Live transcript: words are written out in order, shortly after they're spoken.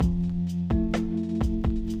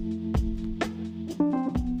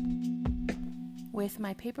With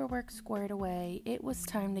my paperwork squared away, it was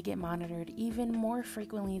time to get monitored even more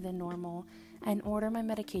frequently than normal and order my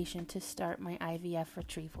medication to start my IVF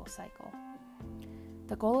retrieval cycle.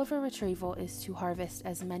 The goal of a retrieval is to harvest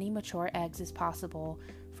as many mature eggs as possible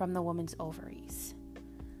from the woman's ovaries.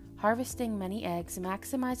 Harvesting many eggs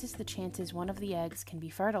maximizes the chances one of the eggs can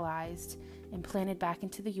be fertilized, implanted back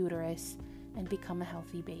into the uterus, and become a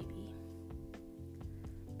healthy baby.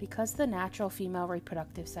 Because the natural female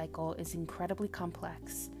reproductive cycle is incredibly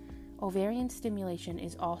complex, ovarian stimulation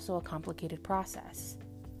is also a complicated process.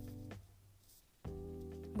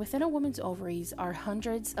 Within a woman's ovaries are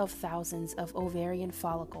hundreds of thousands of ovarian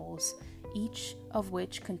follicles, each of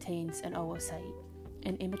which contains an oocyte,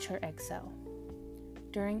 an immature egg cell.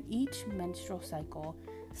 During each menstrual cycle,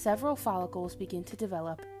 several follicles begin to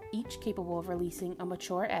develop, each capable of releasing a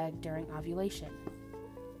mature egg during ovulation.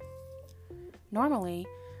 Normally,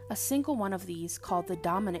 a single one of these, called the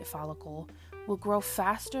dominant follicle, will grow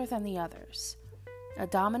faster than the others. A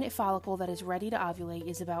dominant follicle that is ready to ovulate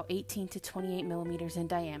is about 18 to 28 millimeters in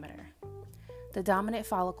diameter. The dominant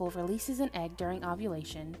follicle releases an egg during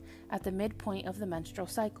ovulation at the midpoint of the menstrual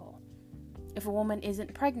cycle. If a woman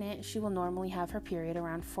isn't pregnant, she will normally have her period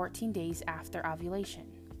around 14 days after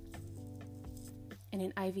ovulation. In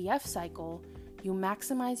an IVF cycle, you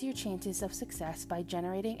maximize your chances of success by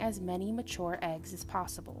generating as many mature eggs as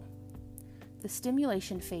possible. The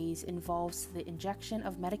stimulation phase involves the injection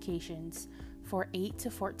of medications for 8 to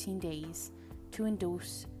 14 days to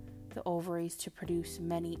induce the ovaries to produce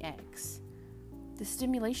many eggs. The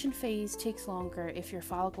stimulation phase takes longer if your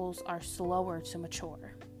follicles are slower to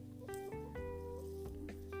mature.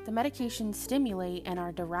 The medications stimulate and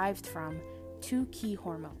are derived from two key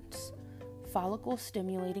hormones: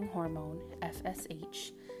 follicle-stimulating hormone,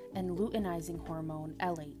 FSH, and luteinizing hormone,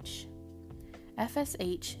 LH.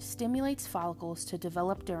 FSH stimulates follicles to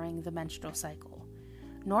develop during the menstrual cycle.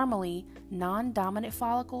 Normally, non-dominant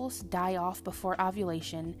follicles die off before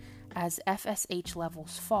ovulation as FSH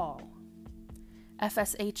levels fall.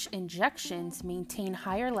 FSH injections maintain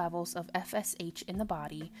higher levels of FSH in the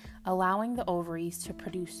body, allowing the ovaries to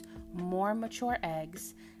produce more mature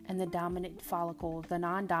eggs, and the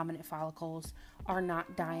non-dominant follicles are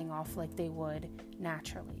not dying off like they would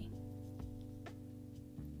naturally.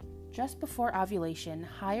 Just before ovulation,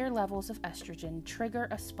 higher levels of estrogen trigger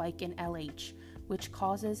a spike in LH, which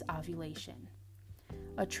causes ovulation.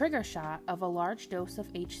 A trigger shot of a large dose of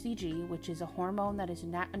HCG, which is a hormone that is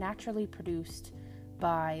naturally produced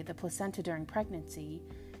by the placenta during pregnancy,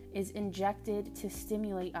 is injected to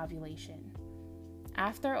stimulate ovulation.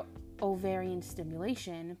 After ovarian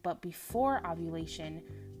stimulation, but before ovulation,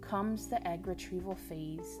 comes the egg retrieval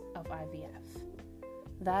phase of IVF.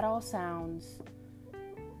 That all sounds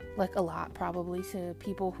like a lot probably to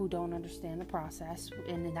people who don't understand the process,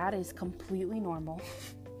 and that is completely normal.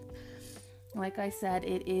 Like I said,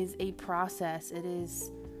 it is a process. It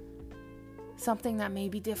is something that may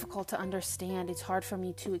be difficult to understand. It's hard for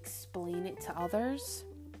me to explain it to others.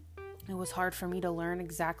 It was hard for me to learn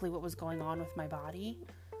exactly what was going on with my body.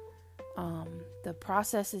 The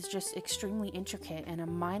process is just extremely intricate, and a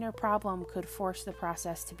minor problem could force the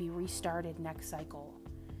process to be restarted next cycle.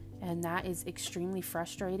 And that is extremely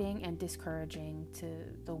frustrating and discouraging to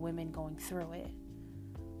the women going through it.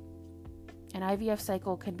 An IVF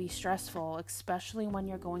cycle can be stressful, especially when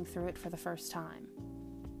you're going through it for the first time.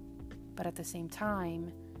 But at the same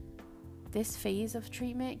time, this phase of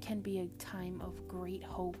treatment can be a time of great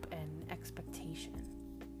hope and expectation.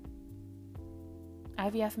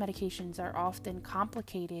 IVF medications are often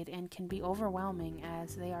complicated and can be overwhelming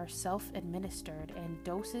as they are self-administered and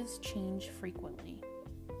doses change frequently.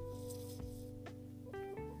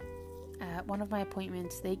 At one of my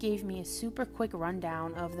appointments, they gave me a super quick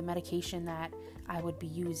rundown of the medication that I would be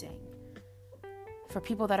using. For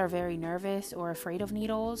people that are very nervous or afraid of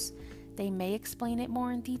needles, they may explain it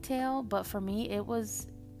more in detail, but for me, it was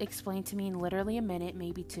explained to me in literally a minute,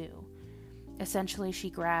 maybe two. Essentially,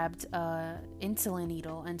 she grabbed an insulin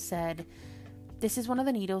needle and said, "This is one of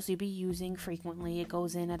the needles you'll be using frequently. It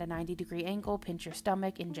goes in at a 90-degree angle, pinch your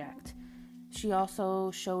stomach, inject." She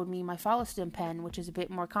also showed me my follow-stim pen, which is a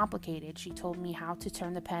bit more complicated. She told me how to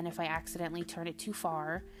turn the pen if I accidentally turn it too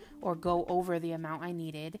far or go over the amount I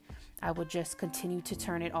needed. I would just continue to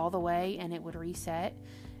turn it all the way and it would reset.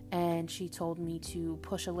 And she told me to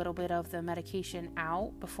push a little bit of the medication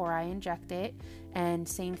out before I inject it. And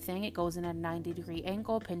same thing, it goes in at a 90-degree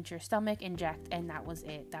angle, pinch your stomach, inject, and that was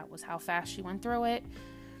it. That was how fast she went through it.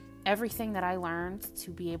 Everything that I learned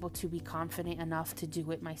to be able to be confident enough to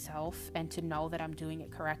do it myself and to know that I'm doing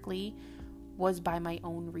it correctly was by my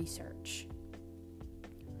own research.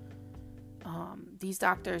 These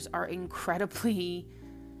doctors are incredibly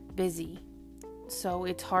busy, so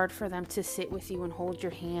it's hard for them to sit with you and hold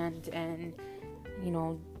your hand and,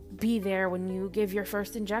 be there when you give your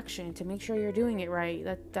first injection to make sure you're doing it right.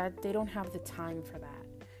 That they don't have the time for that.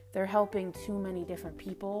 They're helping too many different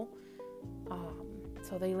people.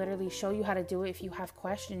 So they literally show you how to do it. If you have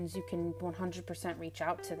questions, you can 100% reach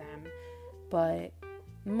out to them. But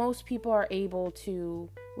most people are able to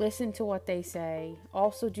listen to what they say,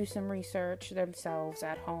 also do some research themselves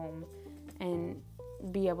at home, and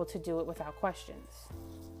be able to do it without questions.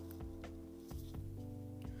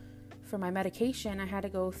 For my medication, I had to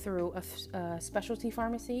go through a specialty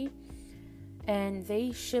pharmacy, and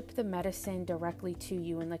they ship the medicine directly to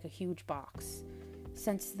you in like a huge box.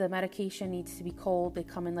 Since the medication needs to be cold, they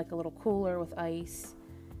come in like a little cooler with ice.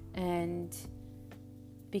 And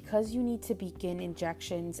because you need to begin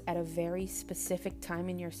injections at a very specific time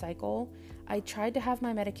in your cycle, I tried to have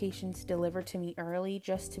my medications delivered to me early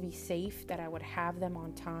just to be safe that I would have them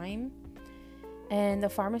on time. And the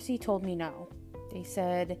pharmacy told me no. They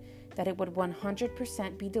said that it would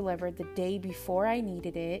 100% be delivered the day before I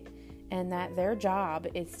needed it, and that their job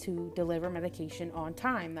is to deliver medication on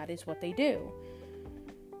time. That is what they do.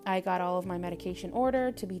 I got all of my medication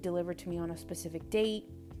ordered to be delivered to me on a specific date,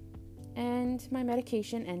 and my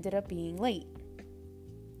medication ended up being late.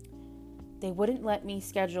 They wouldn't let me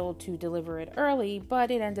schedule to deliver it early,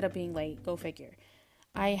 but it ended up being late. Go figure.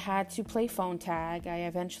 I had to play phone tag. I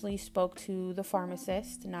eventually spoke to the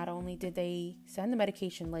pharmacist. Not only did they send the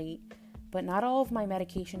medication late, but not all of my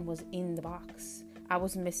medication was in the box. I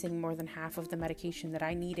was missing more than half of the medication that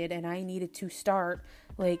I needed, and I needed to start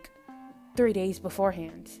like 3 days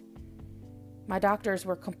beforehand. My doctors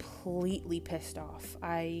were completely pissed off.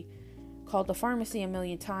 I called the pharmacy a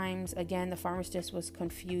million times. Again, the pharmacist was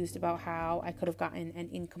confused about how I could have gotten an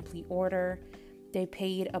incomplete order. They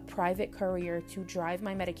paid a private courier to drive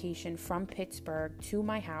my medication from Pittsburgh to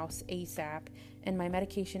my house ASAP, and my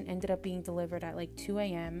medication ended up being delivered at like 2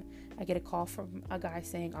 a.m. I get a call from a guy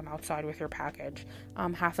saying, "I'm outside with your package."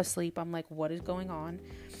 I'm half asleep. I'm like, what is going on?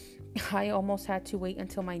 I almost had to wait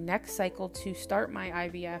until my next cycle to start my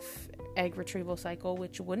IVF egg retrieval cycle,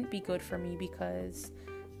 which wouldn't be good for me because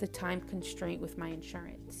the time constraint with my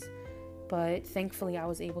insurance. But thankfully, I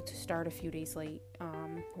was able to start a few days late.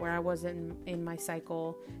 Where I was in my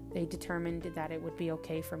cycle, they determined that it would be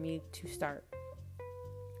okay for me to start.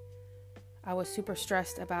 I was super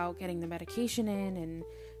stressed about getting the medication in and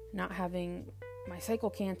not having my cycle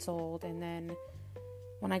canceled. And then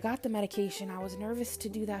when I got the medication, I was nervous to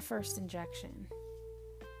do that first injection.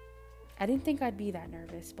 I didn't think I'd be that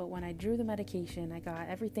nervous, but when I drew the medication, I got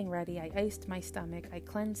everything ready. I iced my stomach. I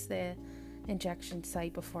cleansed the injection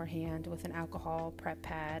site beforehand with an alcohol prep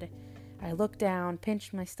pad. I looked down,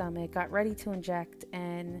 pinched my stomach, got ready to inject,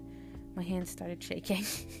 and my hands started shaking.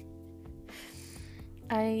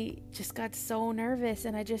 I just got so nervous,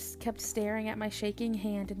 and I just kept staring at my shaking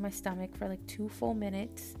hand in my stomach for like 2 full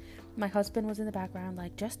minutes. My husband was in the background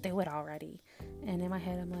like, "Just do it already." And in my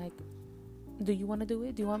head, I'm like, "Do you want to do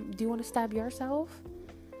it? Do you want to stab yourself?"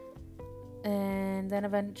 And then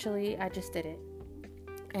eventually I just did it.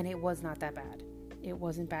 And it was not that bad. It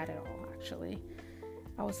wasn't bad at all, actually.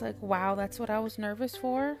 I was like, wow, that's what I was nervous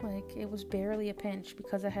for? Like, it was barely a pinch.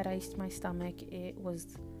 Because I had iced my stomach, it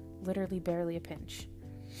was literally barely a pinch.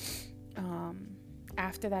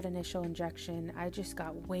 After that initial injection, I just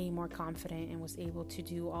got way more confident and was able to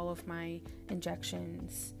do all of my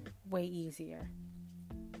injections way easier.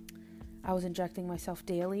 I was injecting myself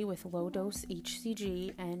daily with low-dose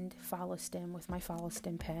HCG and Follistim with my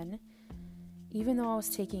Follistim pen. Even though I was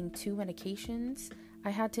taking 2 medications,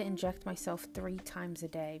 I had to inject myself 3 times a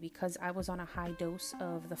day because I was on a high dose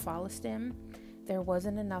of the Follistim. There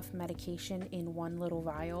wasn't enough medication in one little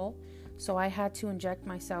vial, so I had to inject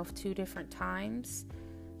myself 2 different times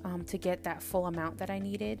to get that full amount that I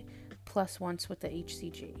needed, plus once with the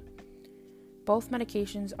HCG. Both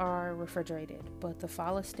medications are refrigerated, but the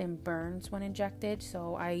Follistim burns when injected,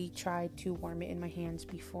 so I tried to warm it in my hands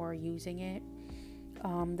before using it.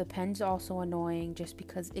 The pen's also annoying just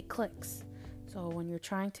because it clicks. So when you're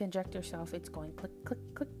trying to inject yourself, it's going click, click,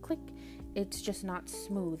 click, click. It's just not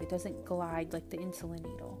smooth. It doesn't glide like the insulin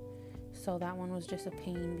needle. So that one was just a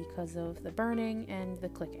pain because of the burning and the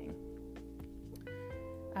clicking.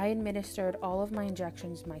 I administered all of my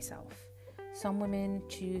injections myself. Some women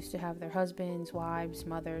choose to have their husbands, wives,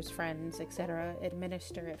 mothers, friends, etc.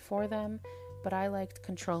 administer it for them, but I liked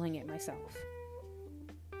controlling it myself.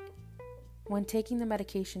 When taking the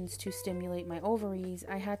medications to stimulate my ovaries,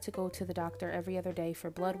 I had to go to the doctor every other day for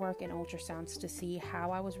blood work and ultrasounds to see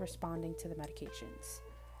how I was responding to the medications.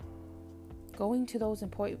 Going to those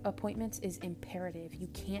appointments is imperative. You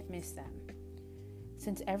can't miss them.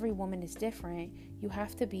 Since every woman is different, you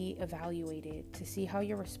have to be evaluated to see how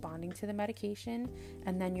you're responding to the medication,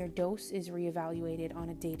 and then your dose is reevaluated on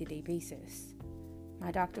a day-to-day basis.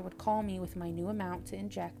 My doctor would call me with my new amount to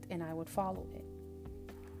inject, and I would follow it.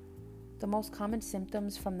 The most common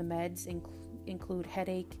symptoms from the meds include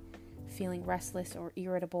headache, feeling restless or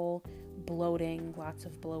irritable, bloating, lots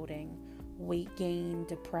of bloating, weight gain,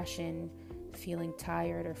 depression, feeling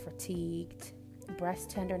tired or fatigued, breast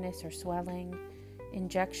tenderness or swelling,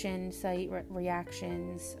 injection site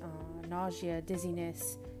reactions, nausea,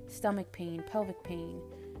 dizziness, stomach pain, pelvic pain,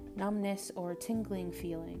 numbness or tingling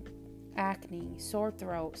feeling, acne, sore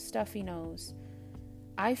throat, stuffy nose.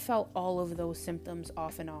 I felt all of those symptoms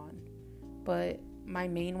off and on, but my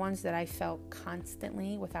main ones that I felt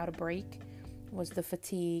constantly without a break was the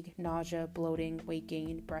fatigue, nausea, bloating, weight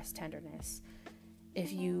gain, breast tenderness.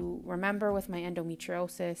 If you remember with my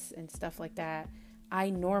endometriosis and stuff like that, I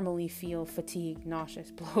normally feel fatigue,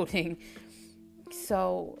 nauseous, bloating.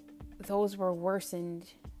 So those were worsened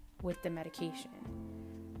with the medication.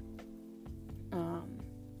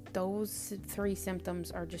 Those 3 symptoms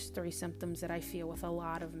are just 3 symptoms that I feel with a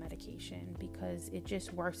lot of medication, because it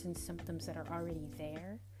just worsens symptoms that are already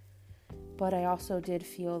there. But I also did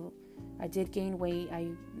feel, I did gain weight.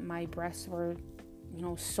 My breasts were,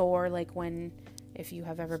 sore, like if you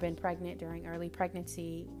have ever been pregnant during early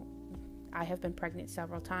pregnancy, I have been pregnant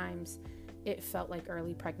several times. It felt like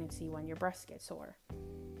early pregnancy when your breasts get sore.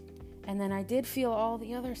 And then I did feel all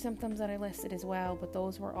the other symptoms that I listed as well, but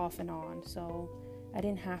those were off and on, so I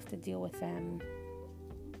didn't have to deal with them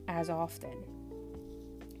as often.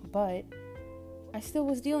 But I still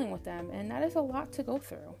was dealing with them, and that is a lot to go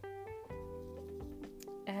through.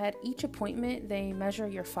 At each appointment, they measure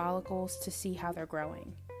your follicles to see how they're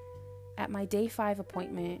growing. At my day 5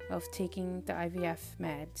 appointment of taking the IVF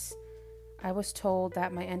meds, I was told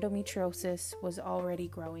that my endometriosis was already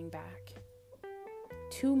growing back.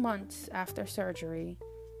 2 months after surgery,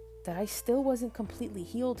 that I still wasn't completely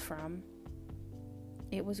healed from,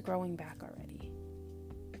 it was growing back already.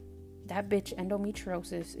 That bitch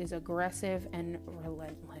endometriosis is aggressive and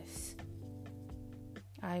relentless.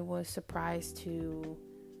 I was surprised to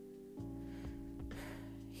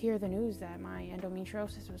hear the news that my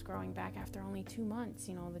endometriosis was growing back after only 2 months.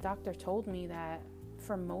 The doctor told me that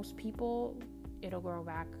for most people, it'll grow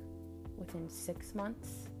back within 6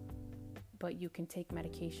 months, but you can take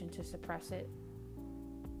medication to suppress it.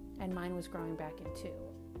 And mine was growing back in 2.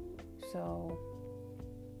 So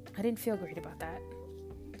I didn't feel great about that.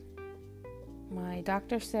 My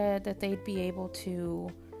doctor said that they'd be able to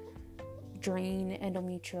drain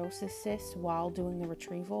endometriosis cysts while doing the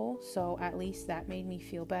retrieval. So at least that made me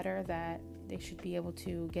feel better, that they should be able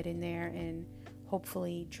to get in there and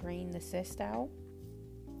hopefully drain the cyst out.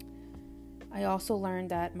 I also learned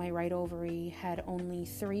that my right ovary had only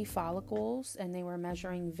 3 follicles and they were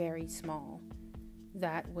measuring very small.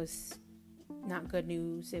 That was not good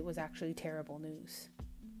news. It was actually terrible news.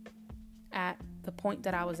 At the point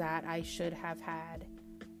that I was at, I should have had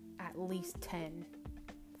at least 10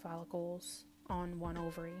 follicles on one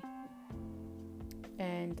ovary.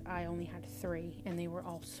 And I only had 3, and they were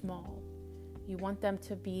all small. You want them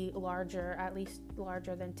to be larger, at least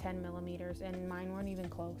larger than 10 millimeters, and mine weren't even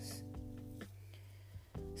close.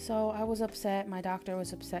 So I was upset. My doctor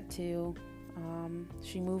was upset too.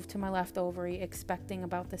 She moved to my left ovary expecting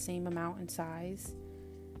about the same amount in size,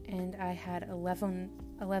 and I had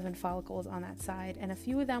 11 follicles on that side, and a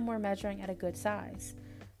few of them were measuring at a good size.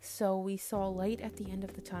 So we saw light at the end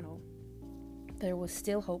of the tunnel. There was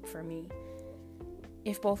still hope for me.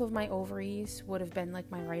 If both of my ovaries would have been like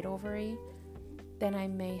my right ovary, then I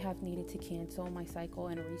may have needed to cancel my cycle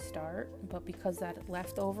and restart. But because that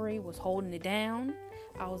left ovary was holding it down,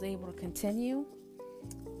 I was able to continue.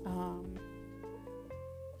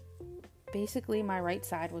 Basically, my right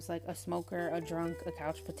side was like a smoker, a drunk, a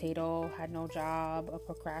couch potato, had no job, a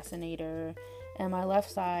procrastinator. And my left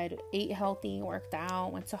side ate healthy, worked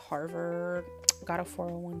out, went to Harvard, got a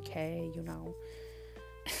 401k,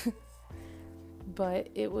 But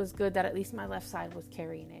it was good that at least my left side was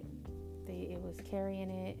carrying it. It was carrying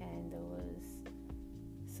it, and there was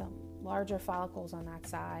some larger follicles on that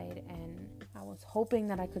side, and I was hoping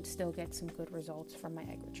that I could still get some good results from my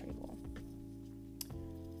egg retrieval.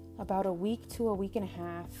 About a week to a week and a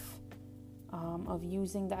half of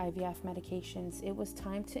using the IVF medications, it was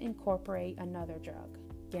time to incorporate another drug,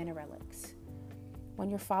 ganirelix. When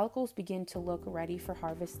your follicles begin to look ready for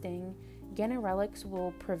harvesting, ganirelix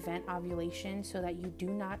will prevent ovulation so that you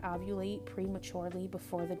do not ovulate prematurely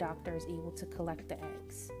before the doctor is able to collect the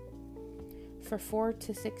eggs. For 4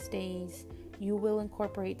 to 6 days, you will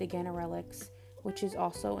incorporate the ganirelix, which is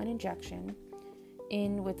also an injection,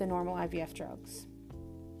 in with the normal IVF drugs.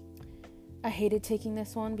 I hated taking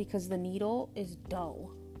this one because the needle is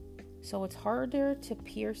dull, so it's harder to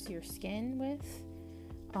pierce your skin with.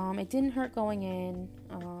 It didn't hurt going in.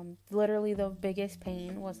 Literally the biggest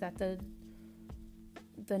pain was that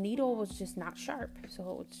the needle was just not sharp,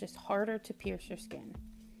 so it's just harder to pierce your skin.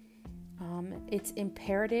 It's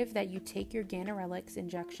imperative that you take your ganirelix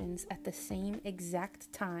injections at the same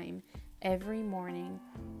exact time every morning,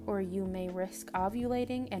 or you may risk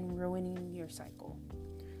ovulating and ruining your cycle.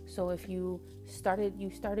 So if you started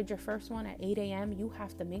your first one at 8 a.m., you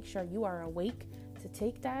have to make sure you are awake to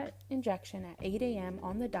take that injection at 8 a.m.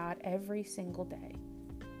 on the dot every single day.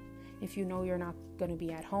 If you know you're not going to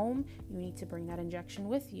be at home, you need to bring that injection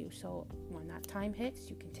with you. So when that time hits,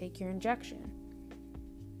 you can take your injection.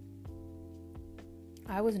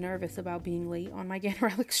 I was nervous about being late on my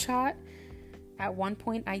ganirelix shot. At one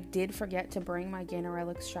point, I did forget to bring my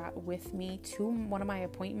ganirelix shot with me to one of my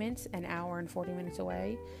appointments, an hour and 40 minutes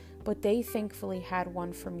away. But they thankfully had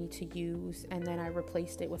one for me to use, and then I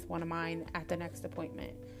replaced it with one of mine at the next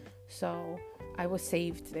appointment. So I was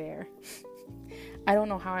saved there. I don't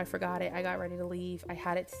know how I forgot it. I got ready to leave. I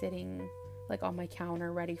had it sitting like on my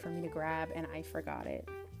counter ready for me to grab, and I forgot it.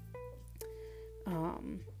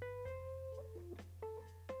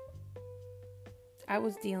 I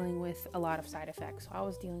was dealing with a lot of side effects. So I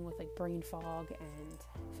was dealing with like brain fog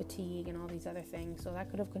and fatigue and all these other things. So that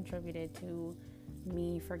could have contributed to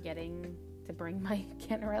me forgetting to bring my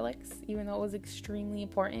ganirelix, even though it was extremely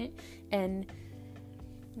important. And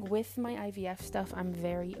with my IVF stuff, I'm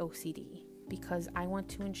very OCD because I want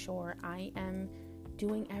to ensure I am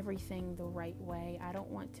doing everything the right way. I don't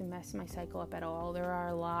want to mess my cycle up at all. There are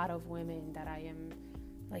a lot of women that I am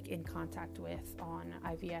like in contact with on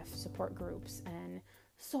IVF support groups, and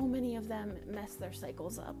so many of them mess their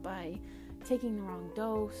cycles up by taking the wrong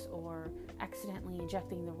dose or accidentally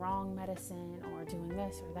injecting the wrong medicine or doing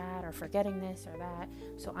this or that or forgetting this or that.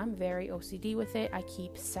 So I'm very OCD with it. I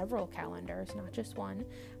keep several calendars, not just one.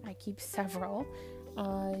 I keep several.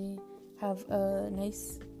 I have a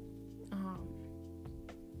nice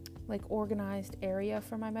like organized area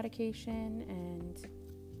for my medication, and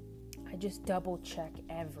I just double check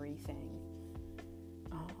everything.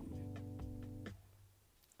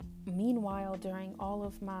 Meanwhile, during all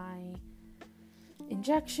of my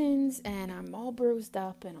injections, and I'm all bruised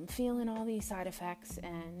up, and I'm feeling all these side effects,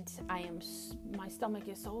 and my stomach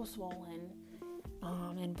is so swollen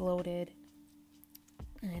and bloated,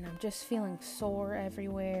 and I'm just feeling sore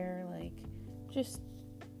everywhere, like just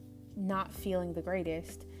not feeling the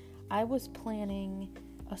greatest. I was planning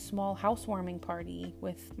a small housewarming party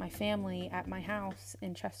with my family at my house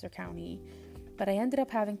in Chester County, but I ended up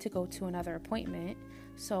having to go to another appointment.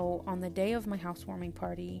 So on the day of my housewarming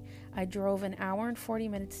party, I drove an hour and 40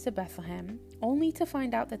 minutes to Bethlehem, only to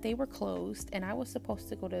find out that they were closed, and I was supposed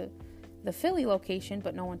to go to the Philly location,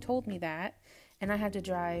 but no one told me that, and I had to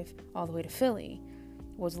drive all the way to Philly.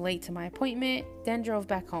 Was late to my appointment, then drove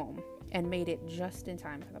back home, and made it just in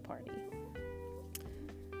time for the party.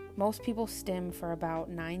 Most people stim for about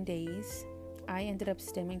 9 days. I ended up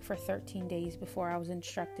stimming for 13 days before I was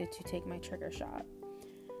instructed to take my trigger shot.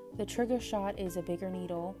 The trigger shot is a bigger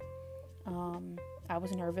needle. I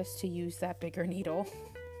was nervous to use that bigger needle.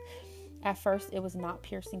 At first, it was not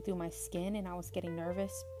piercing through my skin, and I was getting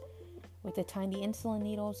nervous. With the tiny insulin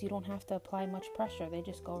needles, you don't have to apply much pressure. They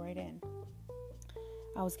just go right in.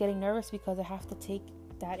 I was getting nervous because I have to take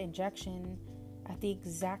that injection at the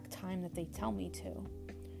exact time that they tell me to.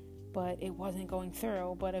 But it wasn't going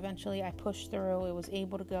through. But eventually I pushed through. It was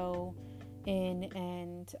able to go in,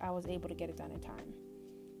 and I was able to get it done in time.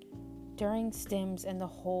 During stims and the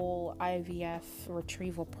whole IVF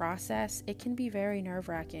retrieval process, it can be very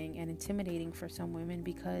nerve-wracking and intimidating for some women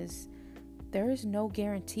because there is no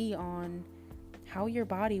guarantee on how your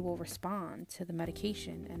body will respond to the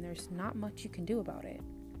medication, and there's not much you can do about it.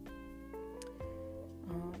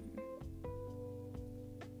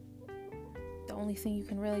 The only thing you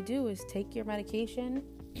can really do is take your medication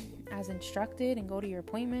as instructed and go to your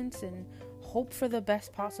appointments and hope for the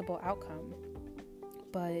best possible outcome.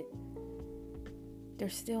 But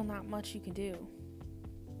there's still not much you can do.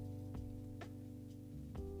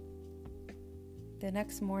 The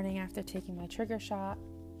next morning after taking my trigger shot,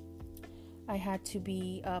 I had to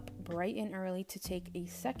be up bright and early to take a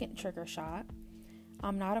second trigger shot.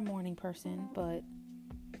 I'm not a morning person, but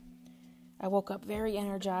I woke up very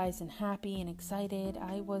energized and happy and excited.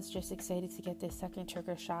 I was just excited to get this second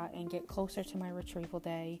trigger shot and get closer to my retrieval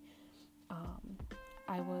day.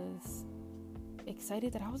 I was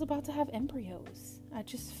excited that I was about to have embryos. I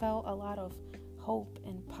just felt a lot of hope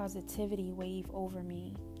and positivity wave over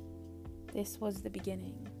me. This was the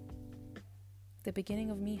beginning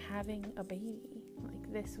of me having a baby.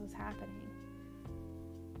 Like, this was happening.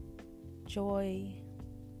 Joy,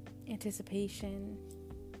 anticipation,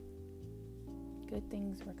 good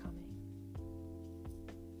things were coming.